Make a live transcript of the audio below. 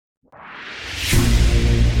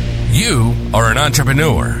You are an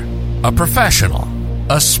entrepreneur, a professional,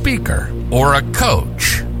 a speaker, or a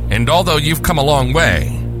coach. And although you've come a long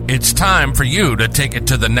way, it's time for you to take it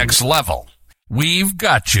to the next level. We've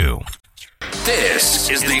got you. This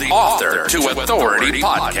is the Author to Authority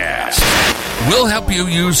podcast. We'll help you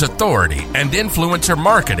use authority and influencer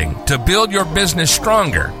marketing to build your business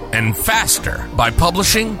stronger and faster by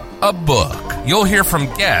publishing a book. You'll hear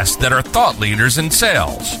from guests that are thought leaders in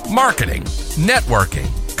sales, marketing, networking,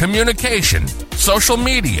 communication, social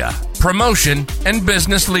media, promotion, and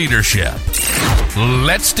business leadership.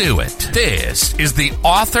 Let's do it. This is the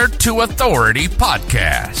Author to Authority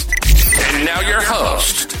podcast. And now your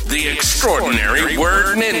host, the extraordinary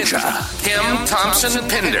word ninja, Kim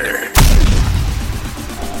Thompson-Pinder.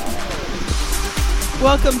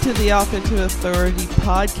 Welcome to the Author to Authority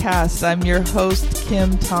podcast. I'm your host,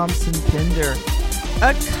 Kim Thompson-Pinder.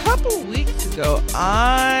 A couple weeks ago,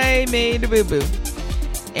 I made a boo-boo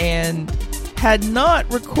and had not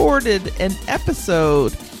recorded an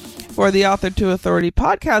episode for the Author to Authority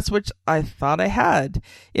podcast, which I thought I had.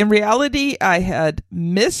 In reality, I had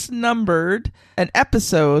misnumbered an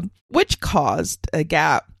episode, which caused a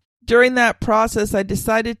gap. During that process, I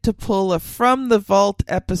decided to pull a From the Vault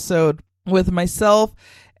episode with myself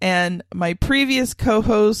and my previous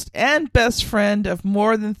co-host and best friend of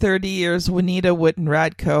more than 30 years, Juanita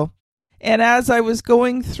Wootton-Radko. And as I was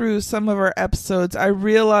going through some of our episodes, I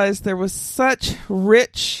realized there was such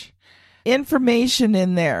rich information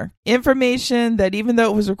in there. Information that, even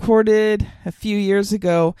though it was recorded a few years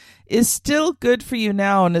ago, is still good for you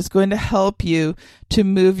now and is going to help you to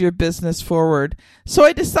move your business forward. So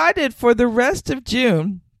I decided for the rest of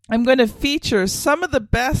June, I'm going to feature some of the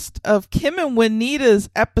best of Kim and Juanita's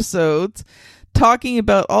episodes talking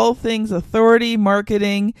about all things authority,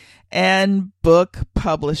 marketing, and book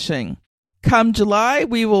publishing. Come July,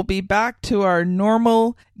 we will be back to our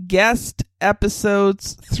normal guest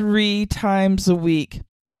episodes 3 times a week.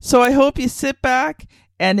 So I hope you sit back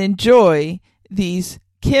and enjoy these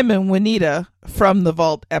Kim and Juanita From the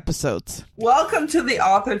Vault episodes. Welcome to the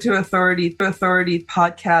Author to Authority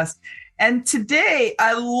podcast. And today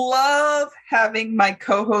I love having my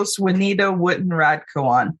co-host Juanita Wootton-Radko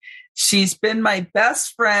on. She's been my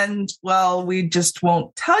best friend. Well, we just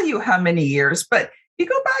won't tell you how many years, but you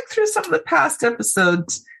go back through some of the past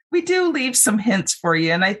episodes, we do leave some hints for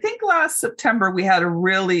you. And I think this September, we had a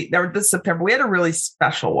really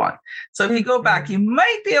special one. So if you go back, you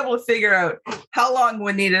might be able to figure out how long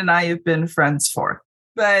Juanita and I have been friends for.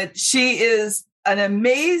 But she is an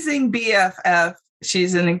amazing BFF.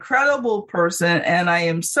 She's an incredible person. And I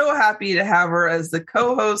am so happy to have her as the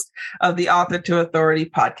co-host of the Author to Authority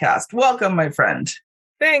podcast. Welcome, my friend.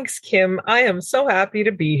 Thanks, Kim. I am so happy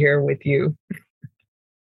to be here with you.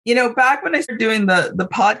 You know, back when I started doing the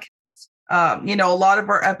podcast, a lot of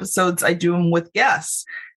our episodes, I do them with guests,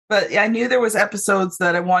 but I knew there was episodes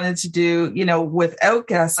that I wanted to do, without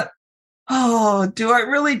guests. Oh, do I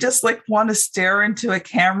really just want to stare into a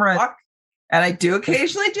camera? And I do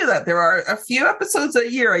occasionally do that. There are a few episodes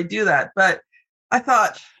a year I do that, but I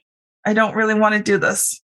thought, I don't really want to do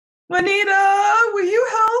this. Juanita, will you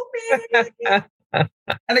help me?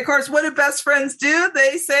 And of course, what do best friends do?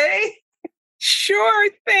 They say,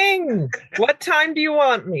 sure thing. What time do you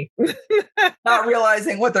want me? Not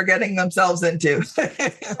realizing what they're getting themselves into. So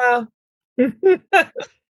on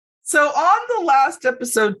the last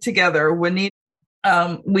episode together, Juanita,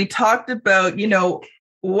 we talked about,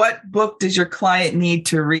 what book does your client need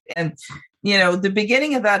to read? And, the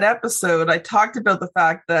beginning of that episode, I talked about the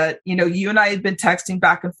fact that, you and I had been texting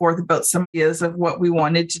back and forth about some ideas of what we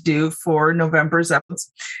wanted to do for November's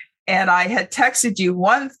episodes. And I had texted you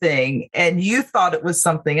one thing and you thought it was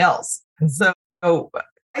something else. So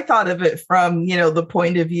I thought of it from, the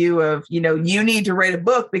point of view of, you need to write a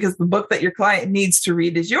book because the book that your client needs to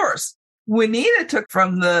read is yours. Juanita took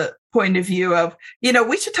from the point of view of,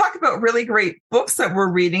 we should talk about really great books that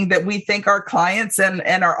we're reading that we think our clients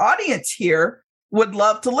and our audience here would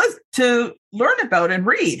love to learn about and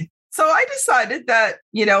read. So I decided that,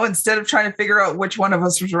 instead of trying to figure out which one of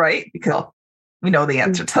us was right, because we know the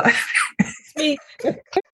answer to that.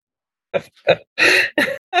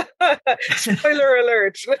 Spoiler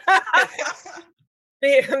alert.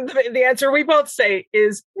 The answer we both say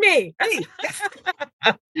is me.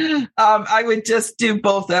 I would just do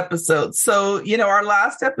both episodes. So, our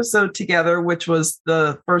last episode together, which was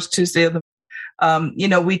the first Tuesday of the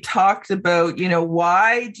we talked about,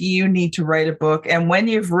 why do you need to write a book? And when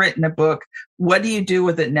you've written a book, what do you do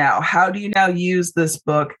with it now? How do you now use this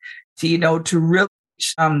book to really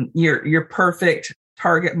your perfect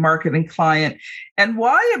target market and client, and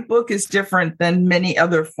why a book is different than many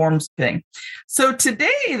other forms of thing. So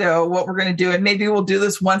today, though, what we're going to do, and maybe we'll do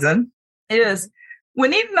this once, is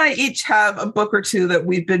Juanita and I each have a book or two that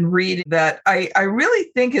we've been reading that I really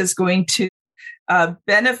think is going to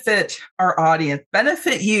benefit our audience,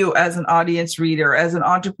 benefit you as an audience reader, as an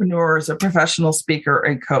entrepreneur, as a professional speaker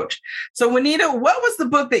and coach. So Juanita, what was the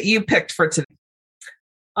book that you picked for today?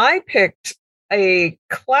 I picked a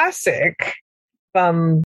classic,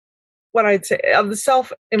 what I'd say, of the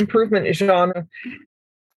self-improvement genre.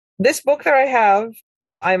 This book that I have,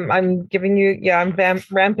 I'm giving you, I'm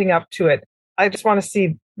ramping up to it. I just want to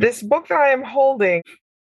see, this book that I am holding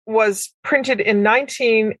was printed in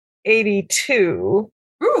 1982.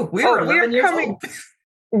 Ooh, we are 11 years old.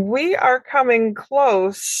 We are coming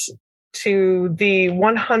close to the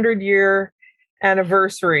 100-year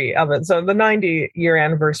anniversary of it. So the 90-year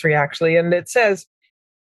anniversary, actually. And it says,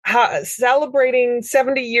 celebrating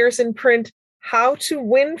 70 years in print, How to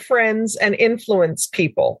Win Friends and Influence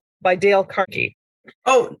People by Dale Carnegie.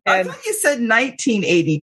 Oh, I thought you said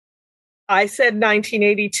 1980. I said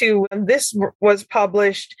 1982 when this was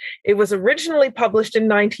published. It was originally published in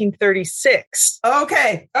 1936.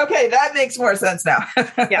 Okay, that makes more sense now.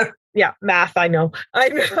 Yeah, math, I know.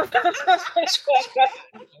 What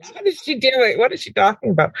is she doing? What is she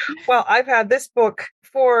talking about? Well, I've had this book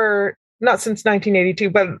for, not since 1982,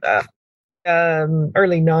 but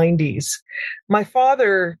early 90s. My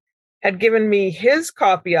father had given me his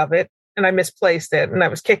copy of it, and I misplaced it, and I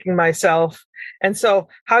was kicking myself. And so,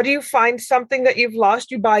 how do you find something that you've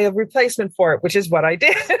lost? You buy a replacement for it, which is what I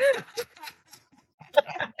did.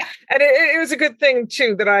 And it was a good thing,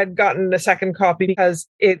 too, that I'd gotten a second copy, because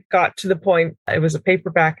it got to the point, it was a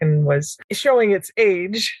paperback and was showing its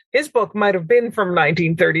age. His book might have been from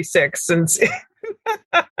 1936.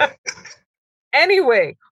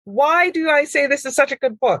 Anyway, why do I say this is such a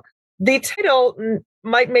good book? The title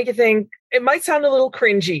might make you think, it might sound a little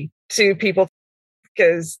cringy to people,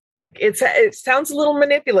 because it sounds a little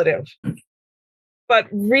manipulative, but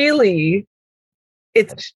really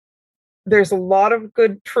there's a lot of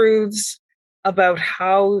good truths about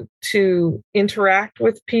how to interact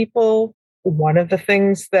with people. One of the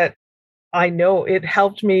things that I know it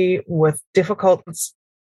helped me with difficult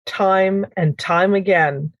time and time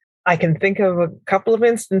again, I can think of a couple of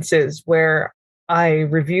instances where I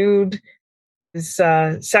reviewed this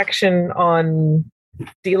section on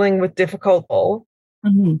dealing with difficult people.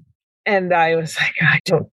 Mm-hmm. And I was like,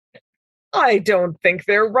 I don't think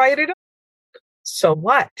they're right at all. So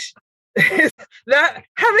what? That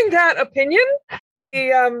having that opinion,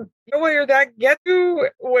 where that get you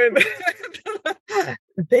when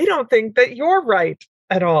they don't think that you're right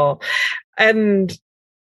at all. And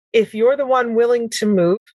if you're the one willing to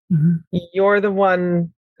move, mm-hmm. you're the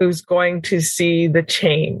one who's going to see the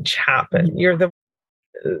change happen.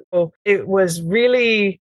 Mm-hmm. It was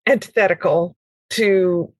really antithetical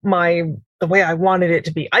to the way I wanted it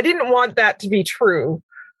to be. I didn't want that to be true,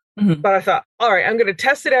 mm-hmm. but I thought, all right, I'm going to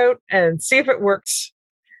test it out and see if it works.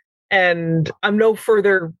 And I'm no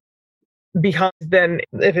further behind than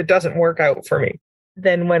if it doesn't work out for me.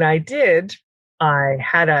 Then when I did, I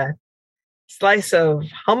had a slice of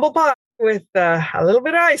humble pie with a little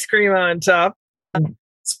bit of ice cream on top.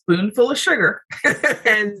 Spoonful of sugar.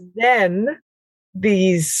 And then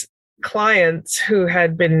these clients who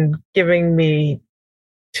had been giving me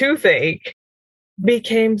toothache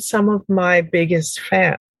became some of my biggest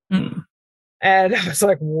fans. Mm. And I was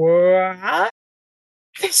like, what?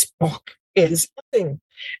 This book is nothing.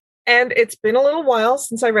 And it's been a little while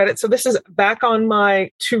since I read it. So this is back on my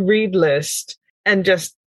to-read list, and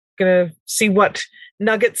just going to see what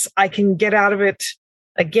nuggets I can get out of it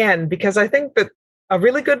again, because I think that a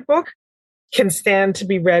really good book can stand to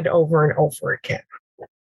be read over and over again.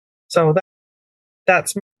 So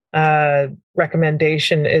that's my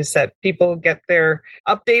recommendation, is that people get their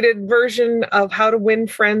updated version of How to Win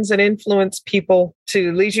Friends and Influence People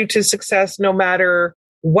to lead you to success, no matter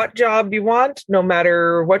what job you want, no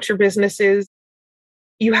matter what your business is.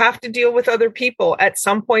 You have to deal with other people at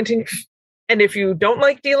some point. And if you don't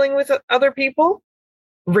like dealing with other people,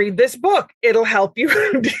 read this book. It'll help you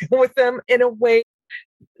deal with them in a way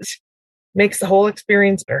that makes the whole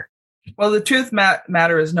experience better. Well, the truth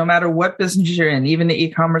matter is, no matter what business you're in, even the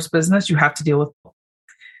e-commerce business, you have to deal with people.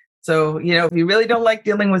 So, if you really don't like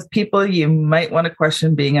dealing with people, you might want to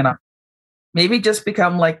question being an maybe just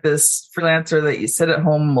become like this freelancer that you sit at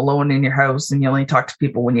home alone in your house and you only talk to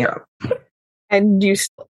people when you're up. And you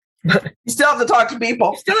still have to talk to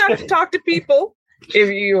people. You still have to talk to people. If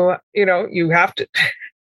you have to,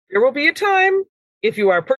 there will be a time if you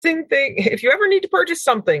are purchasing things, if you ever need to purchase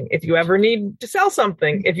something, if you ever need to sell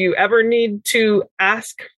something, if you ever need to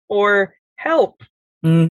ask for help,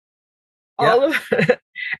 all of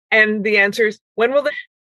and the answer is, when will they?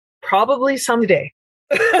 Probably someday.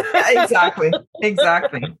 Yeah, exactly.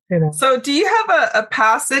 So do you have a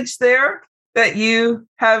passage there that you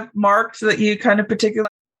have marked that you kind of particularly?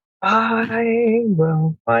 I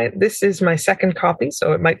will find. This is my second copy,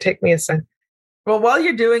 so it might take me a second. Well, while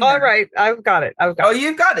you're doing all right, I've got it.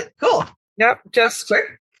 You've got it. Cool. Yep. Just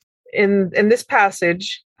quick. In this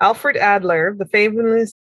passage, Alfred Adler, the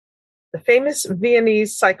famous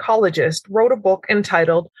Viennese psychologist, wrote a book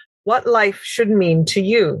entitled "What Life Should Mean to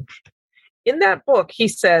You." In that book, he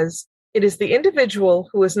says, "It is the individual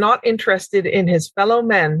who is not interested in his fellow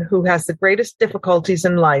men who has the greatest difficulties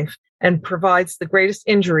in life and provides the greatest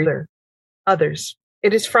injury to others.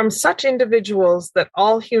 It is from such individuals that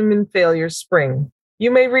all human failures spring. You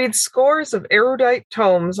may read scores of erudite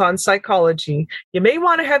tomes on psychology. You may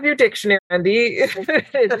want to have your dictionary handy.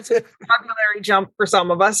 It's a vocabulary jump for some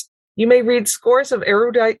of us. You may read scores of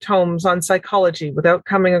erudite tomes on psychology without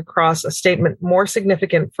coming across a statement more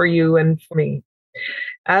significant for you and for me.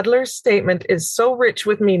 Adler's statement is so rich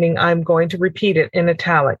with meaning, I'm going to repeat it in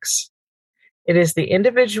italics. It is the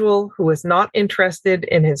individual who is not interested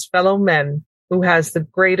in his fellow men who has the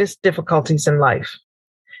greatest difficulties in life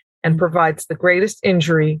and provides the greatest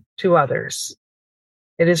injury to others.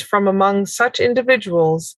 It is from among such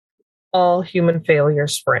individuals all human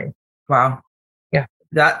failures spring." Wow. Yeah.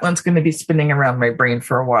 That one's going to be spinning around my brain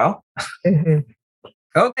for a while.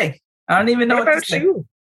 Okay. I don't even know what about to say. You?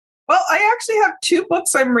 Well, I actually have 2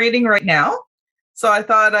 books I'm reading right now. So I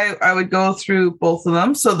thought I would go through both of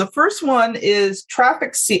them. So the first one is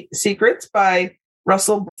Traffic Secrets by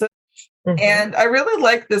Russell Brunson. And I really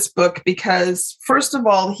like this book because, first of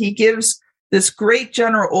all, he gives this great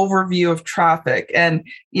general overview of traffic. And,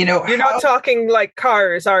 you're not talking like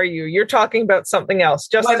cars, are you? You're talking about something else,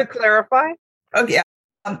 just to clarify. Okay.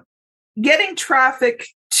 Getting traffic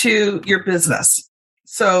to your business.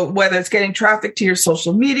 So whether it's getting traffic to your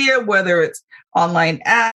social media, whether it's online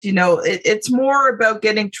ads, it's more about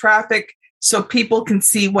getting traffic so people can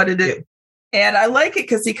see what it is. And I like it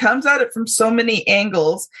because he comes at it from so many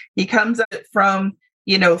angles. He comes at it from,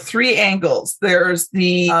 3 angles. There's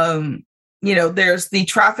the, there's the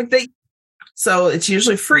traffic so it's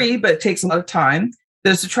usually free, but it takes a lot of time.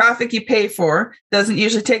 There's the traffic you pay for, doesn't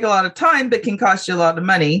usually take a lot of time, but can cost you a lot of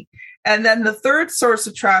money. And then the third source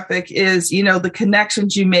of traffic is, the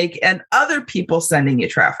connections you make and other people sending you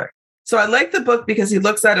traffic. So I like the book because he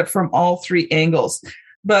looks at it from all 3 angles.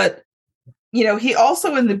 But he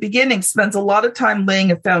also in the beginning spends a lot of time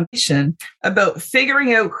laying a foundation about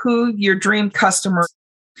figuring out who your dream customer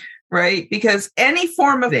is, right? Because any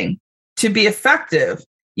form of thing to be effective,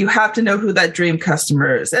 you have to know who that dream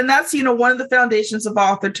customer is. And that's, one of the foundations of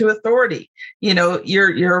author to authority.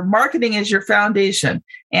 Your marketing is your foundation.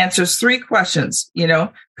 Answers 3 questions,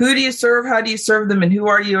 who do you serve? How do you serve them? And who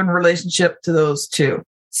are you in relationship to those 2?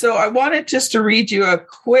 So I wanted just to read you a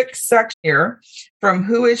quick section here from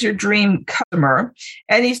Who is Your Dream Customer?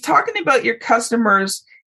 And he's talking about your customers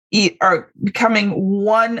are becoming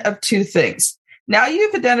one of 2 things. Now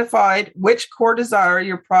you've identified which core desire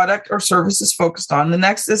your product or service is focused on. The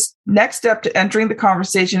next step to entering the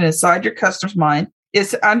conversation inside your customer's mind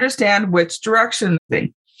is to understand which direction they're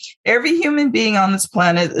moving. Every human being on this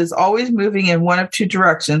planet is always moving in one of 2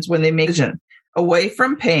 directions when they make a decision: away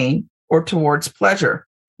from pain or towards pleasure.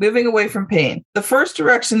 Moving away from pain. The first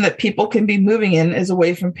direction that people can be moving in is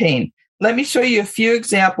away from pain. Let me show you a few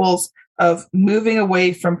examples of moving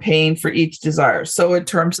away from pain for each desire. So in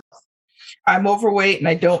terms of, I'm overweight and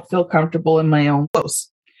I don't feel comfortable in my own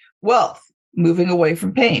clothes. Wealth, moving away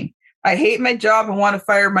from pain. I hate my job and want to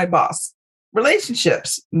fire my boss.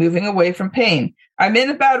 Relationships, moving away from pain. I'm in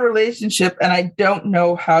a bad relationship and I don't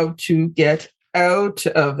know how to get out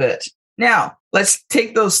of it. Now, let's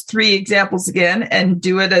take those 3 examples again and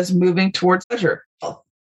do it as moving towards pleasure.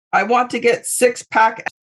 I want to get 6-pack.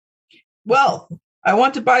 Wealth. I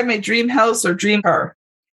want to buy my dream house or dream car.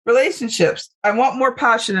 Relationships. I want more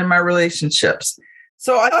passion in my relationships.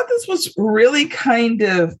 So I thought this was really kind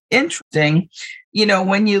of interesting.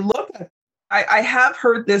 When you look at, I have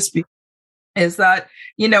heard this before, is that,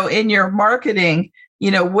 in your marketing,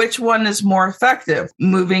 which one is more effective,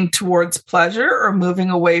 moving towards pleasure or moving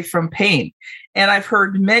away from pain? And I've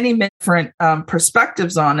heard many different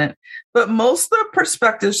perspectives on it, but most of the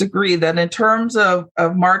perspectives agree that in terms of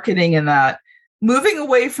marketing and that, moving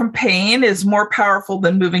away from pain is more powerful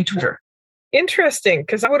than moving to pleasure. Interesting,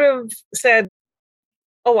 because I would have said,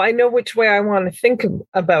 I know which way I want to think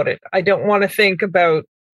about it. I don't want to think about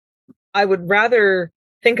I would rather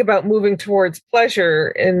think about moving towards pleasure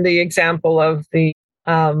in the example of the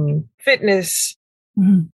fitness.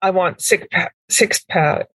 Mhm. I want six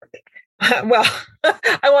pack. Well,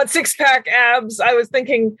 I want 6-pack abs. I was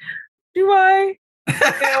thinking, do I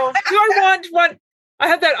want what? I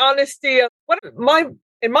have that honesty of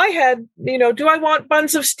in my head, do I want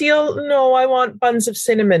buns of steel? No, I want buns of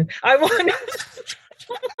cinnamon. I want,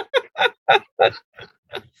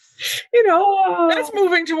 that's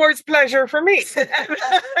moving towards pleasure for me.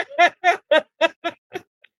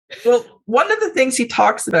 Well, one of the things he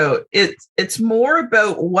talks about, it's more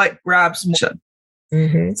about what grabs motion.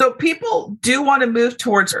 Mm-hmm. So people do want to move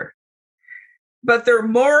towards her, but they're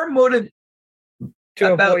more motivated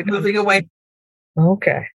about moving away.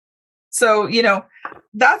 Okay. So,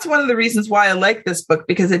 that's one of the reasons why I like this book,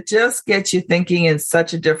 because it just gets you thinking in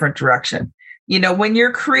such a different direction. When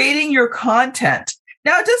you're creating your content,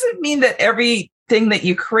 now it doesn't mean that everything that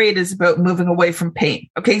you create is about moving away from pain.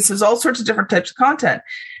 Okay. So there's all sorts of different types of content,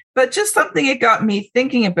 but just something it got me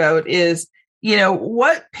thinking about is,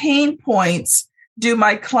 what pain points do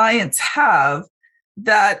my clients have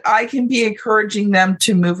that I can be encouraging them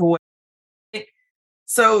to move away?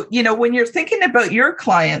 So, when you're thinking about your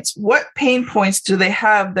clients, what pain points do they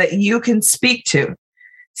have that you can speak to?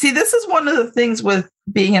 See, this is one of the things with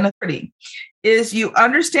being an authority, is you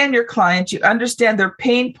understand your clients, you understand their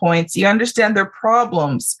pain points, you understand their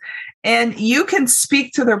problems, and you can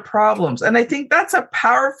speak to their problems. And I think that's a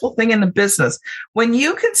powerful thing in the business. When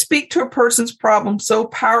you can speak to a person's problem so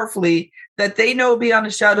powerfully that they know beyond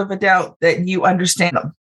a shadow of a doubt that you understand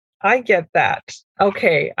them. I get that.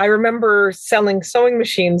 Okay. I remember selling sewing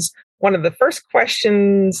machines. One of the first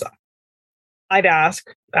questions I'd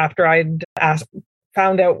ask after I'd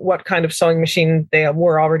found out what kind of sewing machine they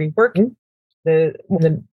were already working, the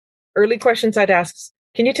early questions I'd ask,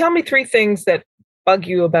 can you tell me 3 things that bug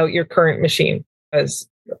you about your current machine? Because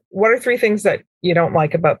what are 3 things that you don't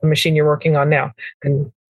like about the machine you're working on now?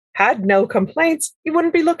 And had no complaints, you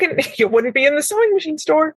wouldn't be in the sewing machine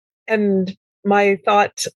store. And my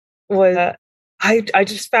thought was, I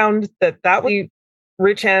just found that was a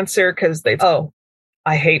rich answer, because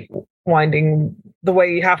I hate winding the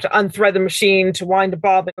way you have to unthread the machine to wind a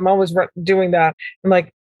bobbin. I'm always doing that. I'm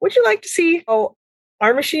like, would you like to see how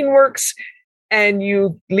our machine works? And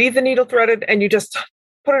you leave the needle threaded and you just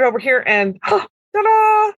put it over here and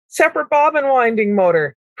ta-da! Separate bobbin winding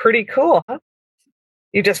motor. Pretty cool, huh?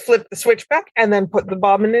 You just flip the switch back and then put the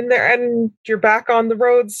bobbin in there and you're back on the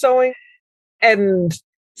road sewing. And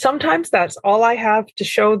sometimes that's all I have to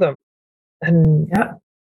show them. And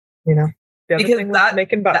the other thing was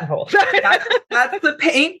making buttonholes. That's the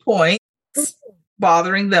pain point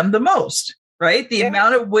bothering them the most, right? The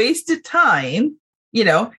amount of wasted time,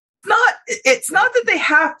 it's not that they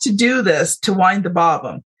have to do this to wind the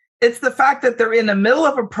bobbin. It's the fact that they're in the middle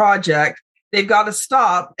of a project. They've got to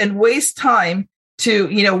stop and waste time to,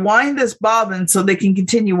 wind this bobbin so they can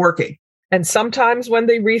continue working. And sometimes when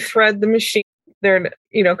they rethread the machine, they're,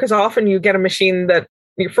 because often you get a machine that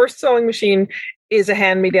your first sewing machine is a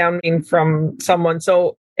hand-me-down machine from someone.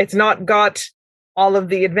 So it's not got all of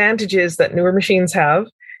the advantages that newer machines have.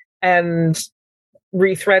 And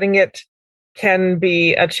rethreading it can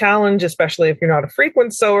be a challenge, especially if you're not a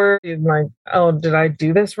frequent sewer. You're like, oh, did I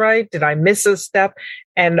do this right? Did I miss a step?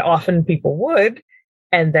 And often people would.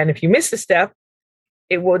 And then if you miss a step,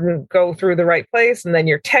 it wouldn't go through the right place. And then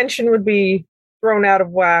your tension would be thrown out of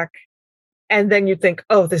whack. And then you'd think,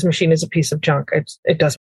 oh, this machine is a piece of junk. It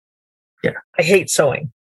doesn't. Yeah. I hate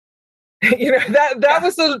sewing. That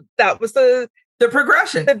was the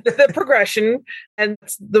progression. The progression, and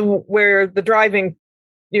where the driving,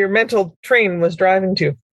 your mental train was driving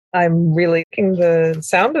to. I'm really liking the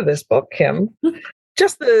sound of this book, Kim.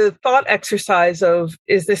 Just the thought exercise of,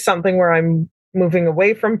 is this something where I'm moving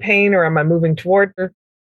away from pain or am I moving toward?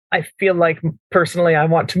 I feel like personally I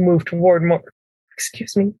want to move toward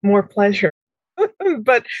more pleasure.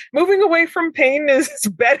 But moving away from pain is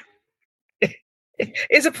better.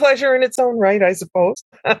 Is a pleasure in its own right, I suppose.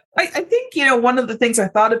 I think, one of the things I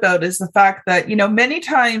thought about is the fact that, many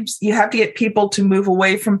times you have to get people to move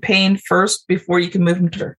away from pain first before you can move them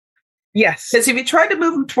to. Yes. Because if you try to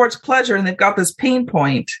move them towards pleasure and they've got this pain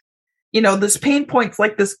point, this pain point's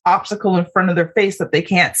like this obstacle in front of their face that they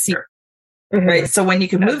can't see. Mm-hmm. Right. So when you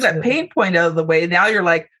can move that pain point out of the way, now you're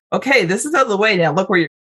like, okay, this is out of the way. Now look where you're.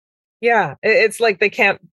 Yeah. It's like they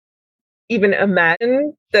can't even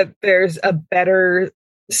imagine that there's a better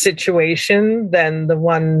situation than the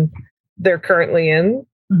one they're currently in.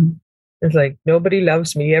 Mm-hmm. It's like, nobody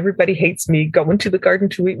loves me. Everybody hates me. Going to the garden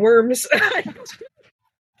to eat worms.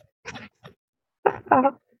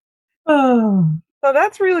 Oh, So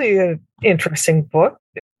that's really an interesting book.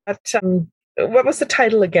 What was the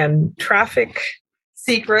title again? Traffic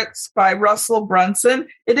Secrets by Russell Brunson.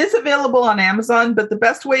 It is available on Amazon, but the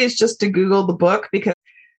best way is just to Google the book, because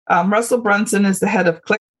Russell Brunson is the head of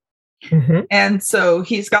Click. Mm-hmm. And so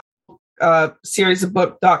he's got a series of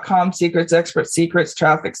book.com secrets, expert secrets,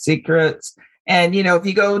 traffic secrets. And, if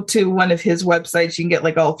you go to one of his websites, you can get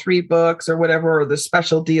like all 3 books or whatever, or the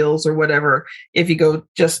special deals or whatever, if you go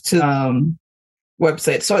just to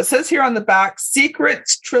website. So it says here on the back,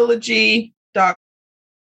 secretstrilogy.com.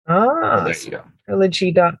 Ah, there you go.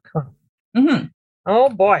 Trilogy.com. Mm-hmm. Oh,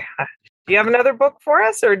 boy. Do you have another book for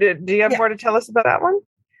us, or do you have more to tell us about that one?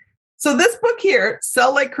 So this book here,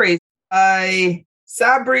 Sell Like Crazy, by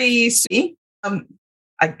Sabri Sui.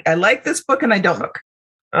 I like this book and I don't look.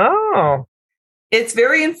 Oh. It's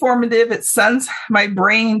very informative. It sends my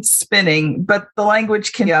brain spinning, but the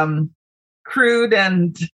language can be crude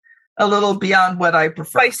and a little beyond what I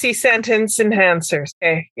prefer. Spicy sentence enhancers.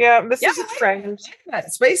 Okay. Yeah, this is a trend.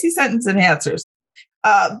 Spicy sentence enhancers.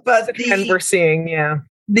 But the trend we're seeing,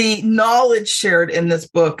 the knowledge shared in this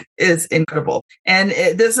book is incredible. And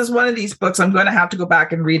this is one of these books I'm going to have to go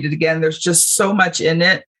back and read it again. There's just so much in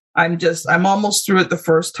it. I'm almost through it the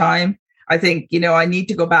first time. I think, I need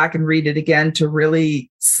to go back and read it again to really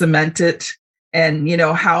cement it. And,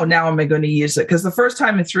 how now am I going to use it? Because the first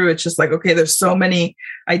time through, it's just like, okay, there's so many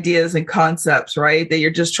ideas and concepts, right? That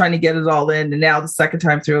you're just trying to get it all in. And now the second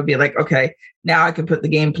time through, it'll be like, okay, now I can put the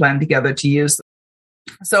game plan together to use them.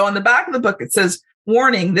 So on the back of the book, it says,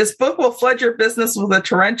 warning, this book will flood your business with a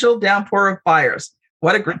torrential downpour of buyers.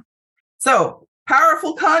 What a great. So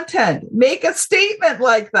powerful content. Make a statement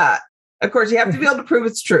like that. Of course, you have to be able to prove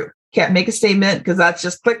it's true. Can't make a statement because that's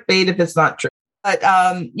just clickbait if it's not true. But,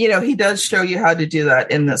 he does show you how to do that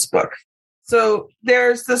in this book. So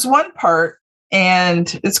there's this one part,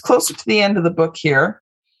 and it's closer to the end of the book here.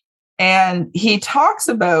 And he talks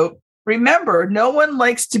about, remember, no one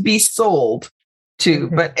likes to be sold to,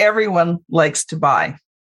 but everyone likes to buy.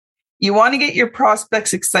 You want to get your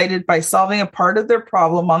prospects excited by solving a part of their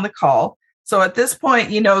problem on the call. So at this point,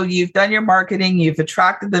 you've done your marketing, you've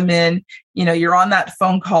attracted them in, you're on that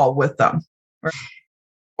phone call with them. Right?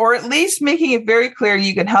 Or at least making it very clear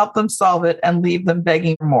you can help them solve it and leave them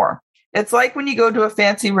begging for more. It's like when you go to a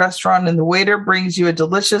fancy restaurant and the waiter brings you a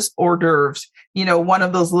delicious hors d'oeuvres, one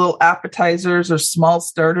of those little appetizers or small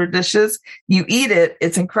starter dishes. You eat it,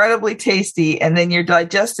 it's incredibly tasty, and then your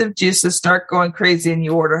digestive juices start going crazy and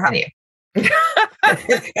you order honey.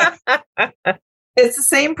 It's the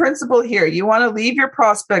same principle here. You want to leave your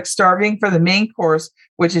prospects starving for the main course,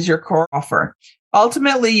 which is your core offer.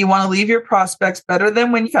 Ultimately, you want to leave your prospects better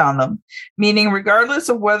than when you found them, meaning regardless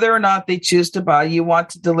of whether or not they choose to buy, you want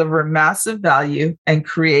to deliver massive value and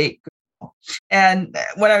create. And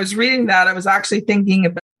when I was reading that, I was actually thinking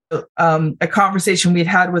about a conversation we'd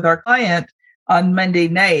had with our client on Monday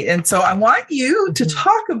night. And so I want you to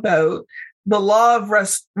talk about the law of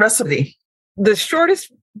reciprocity. The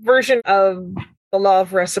shortest version of the law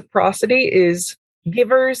of reciprocity is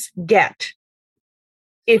givers get.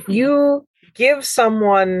 If you give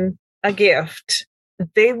someone a gift,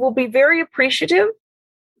 they will be very appreciative,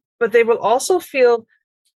 but they will also feel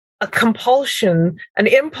a compulsion, an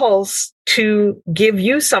impulse to give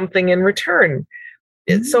you something in return.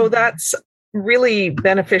 So that's really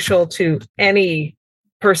beneficial to any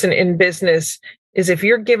person in business, is if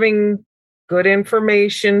you're giving good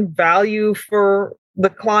information, value for the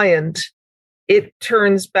client, it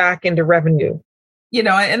turns back into revenue.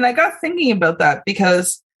 And I got thinking about that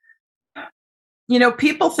because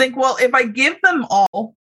people think, well, if I give them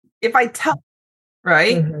all, if I tell,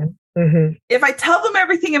 right? If I tell them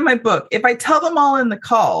everything in my book, if I tell them all in the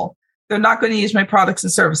call, they're not going to use my products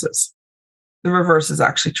and services. The reverse is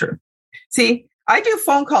actually true. See, I do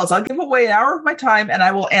phone calls. I'll give away an hour of my time and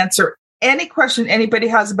I will answer any question anybody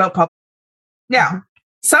has about public. Now,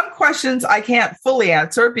 some questions I can't fully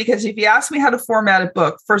answer because if you ask me how to format a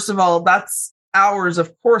book, first of all, that's hours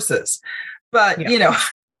of courses. But,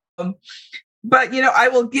 I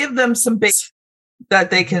will give them some basics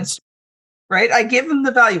that they can, right? I give them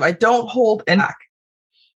the value. I don't hold any back.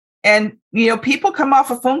 And, people come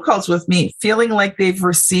off of phone calls with me feeling like they've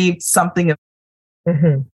received something.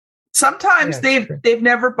 Sometimes they've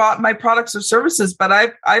never bought my products or services, but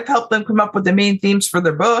I've helped them come up with the main themes for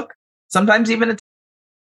their book. Sometimes even,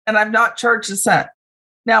 and I've not charged a cent.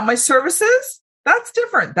 Now my services, that's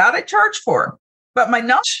different. That I charge for, but my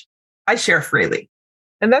knowledge I share freely.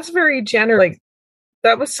 And that's very generous. Like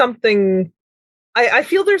that was something I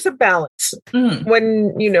feel there's a balance.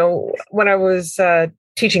 When I was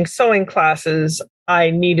teaching sewing classes,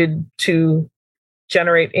 I needed to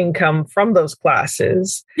generate income from those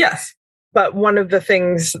classes. Yes. But one of the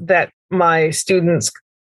things that my students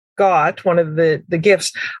got, one of the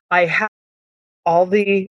gifts, I had all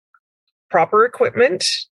the proper equipment.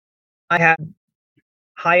 I had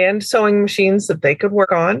high-end sewing machines that they could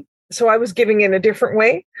work on. So I was giving in a different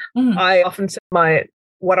way. Mm. I often say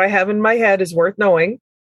what I have in my head is worth knowing.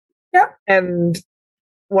 Yeah. And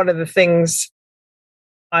one of the things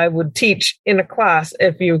I would teach in a class,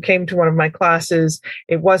 if you came to one of my classes,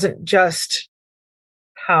 it wasn't just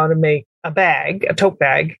how to make a tote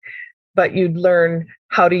bag, but you'd learn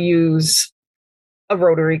how to use a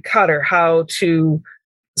rotary cutter, how to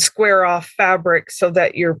square off fabric so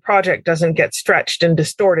that your project doesn't get stretched and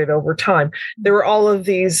distorted over time. There were all of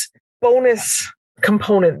these bonus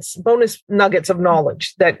components, bonus nuggets of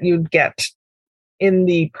knowledge that you'd get in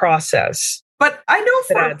the process. But I know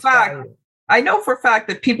for a fact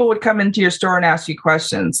that people would come into your store and ask you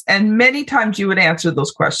questions, and many times you would answer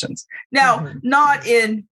those questions. Now, not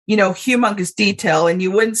in, humongous detail, and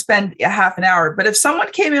you wouldn't spend a half an hour, but if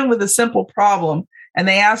someone came in with a simple problem and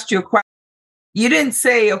they asked you a question, you didn't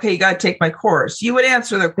say, okay, you got to take my course. You would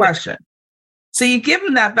answer their question. So you give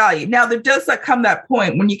them that value. Now, there does come that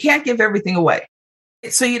point when you can't give everything away.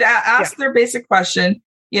 So you'd ask their basic question.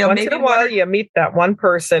 Once maybe in a while you meet that one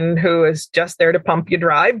person who is just there to pump you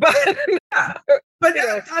dry, but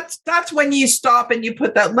that's when you stop and you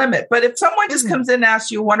put that limit. But if someone just comes in and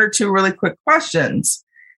asks you one or two really quick questions,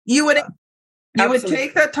 you would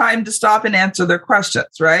take that time to stop and answer their questions,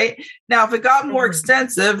 right? Now, if it got more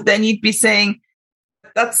extensive, then you'd be saying,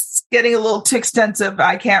 that's getting a little too extensive.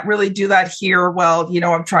 I can't really do that here. Well,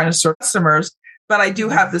 I'm trying to serve customers, but I do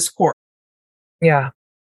have this course. Yeah.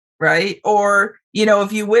 Right. Or,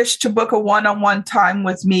 if you wish to book a one-on-one time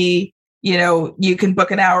with me, you can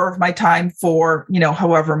book an hour of my time for,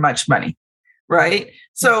 however much money. Right.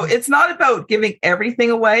 So it's not about giving everything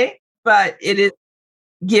away, but it is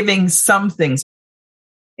giving some things.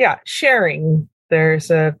 Yeah. Sharing.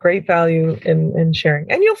 There's a great value in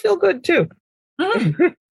sharing, and you'll feel good too.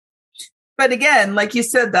 But again, like you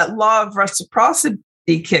said, that law of reciprocity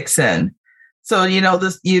kicks in. So,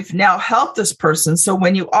 you've now helped this person. So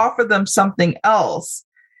when you offer them something else,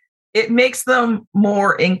 it makes them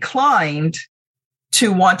more inclined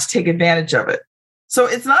to want to take advantage of it. So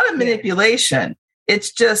it's not a manipulation.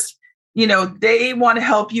 It's just, they want to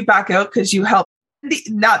help you back out because you help.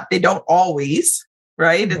 They don't always,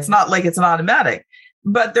 right? Mm-hmm. It's not like it's an automatic,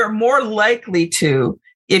 but they're more likely to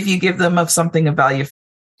if you give them something of value.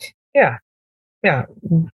 Yeah. Yeah.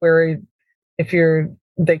 Where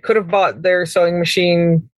they could have bought their sewing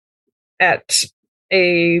machine at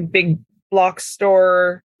a big block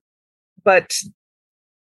store, but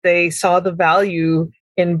they saw the value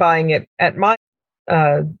in buying it at my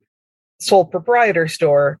sole proprietor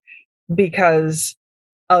store because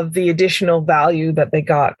of the additional value that they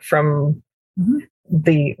got from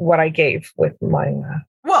what I gave with my.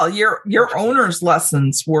 Well, your owner's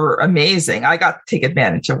lessons were amazing. I got to take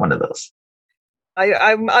advantage of one of those.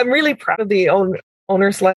 I'm really proud of the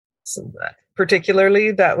owner's lessons,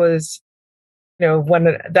 particularly. That was,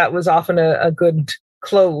 when that was often a good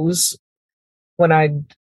close when I'd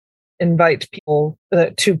invite people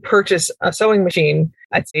to purchase a sewing machine.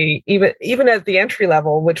 I'd say even at the entry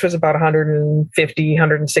level, which was about $150,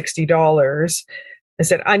 $160, I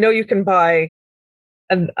said, I know you can buy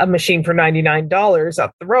a machine for $99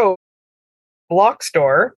 up the road, block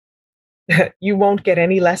store. You won't get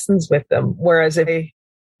any lessons with them. Whereas if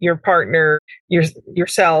your partner,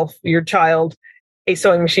 yourself, your child, a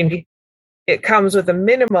sewing machine, it comes with a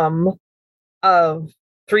minimum of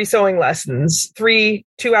 3 sewing lessons, 3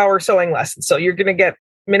 2-hour sewing lessons. So you're going to get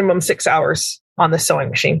minimum 6 hours on the sewing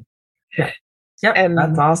machine. Yeah. Yep, and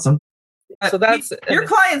that's awesome. So that's your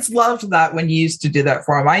clients loved that when you used to do that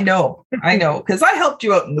for them. I know, because I helped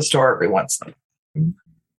you out in the store every once in a while.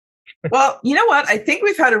 Well, you know what? I think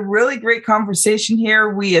we've had a really great conversation here.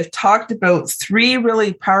 We have talked about 3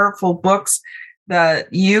 really powerful books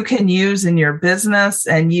that you can use in your business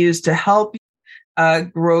and use to help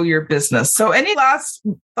grow your business. So any last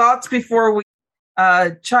thoughts before we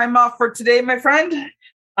chime off for today, my friend?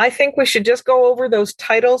 I think we should just go over those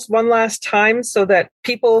titles one last time so that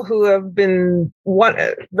people who have been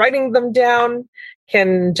writing them down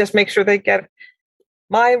can just make sure they get it.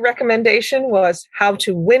 My recommendation was How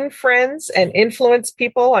to Win Friends and Influence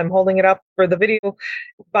People. I'm holding it up for the video,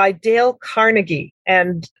 by Dale Carnegie,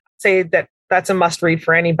 and say that that's a must read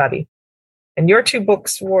for anybody. And your 2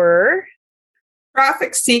 books were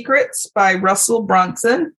Traffic Secrets by Russell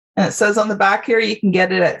Brunson. And it says on the back here, you can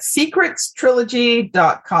get it at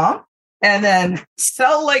secretstrilogy.com. And then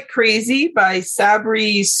Sell Like Crazy by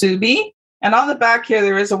Sabri Subi. And on the back here,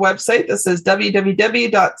 there is a website that says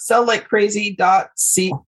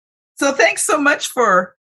www.selllikecrazy.co. So thanks so much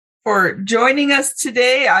for joining us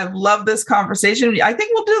today. I love this conversation. I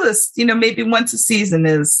think we'll do this, maybe once a season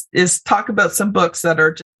is talk about some books that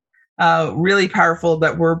are really powerful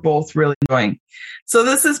that we're both really enjoying. So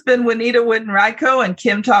this has been Juanita Wootton-Radko and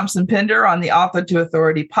Kim Thompson-Pinder on the Author to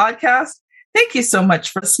Authority podcast. Thank you so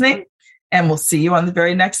much for listening, and we'll see you on the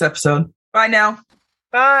very next episode. Bye now.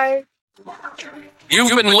 Bye.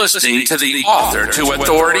 You've been listening to the Author to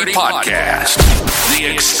Authority podcast. The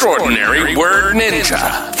extraordinary word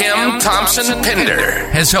ninja, Kim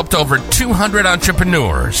Thompson-Pinder, has helped over 200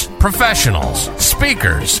 entrepreneurs, professionals,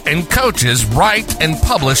 speakers, and coaches write and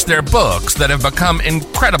publish their books that have become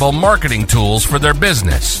incredible marketing tools for their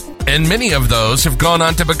business. And many of those have gone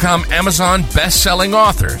on to become Amazon best-selling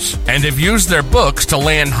authors and have used their books to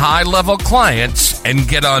land high-level clients and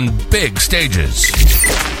get on big stages.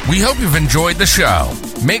 We hope you've enjoyed the show.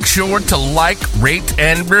 Make sure to like, rate,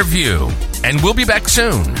 and review. And we'll be back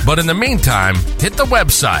soon. But in the meantime, hit the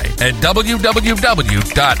website at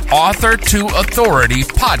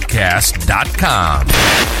www.authortoauthoritypodcast.com.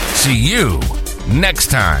 See you next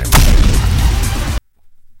time.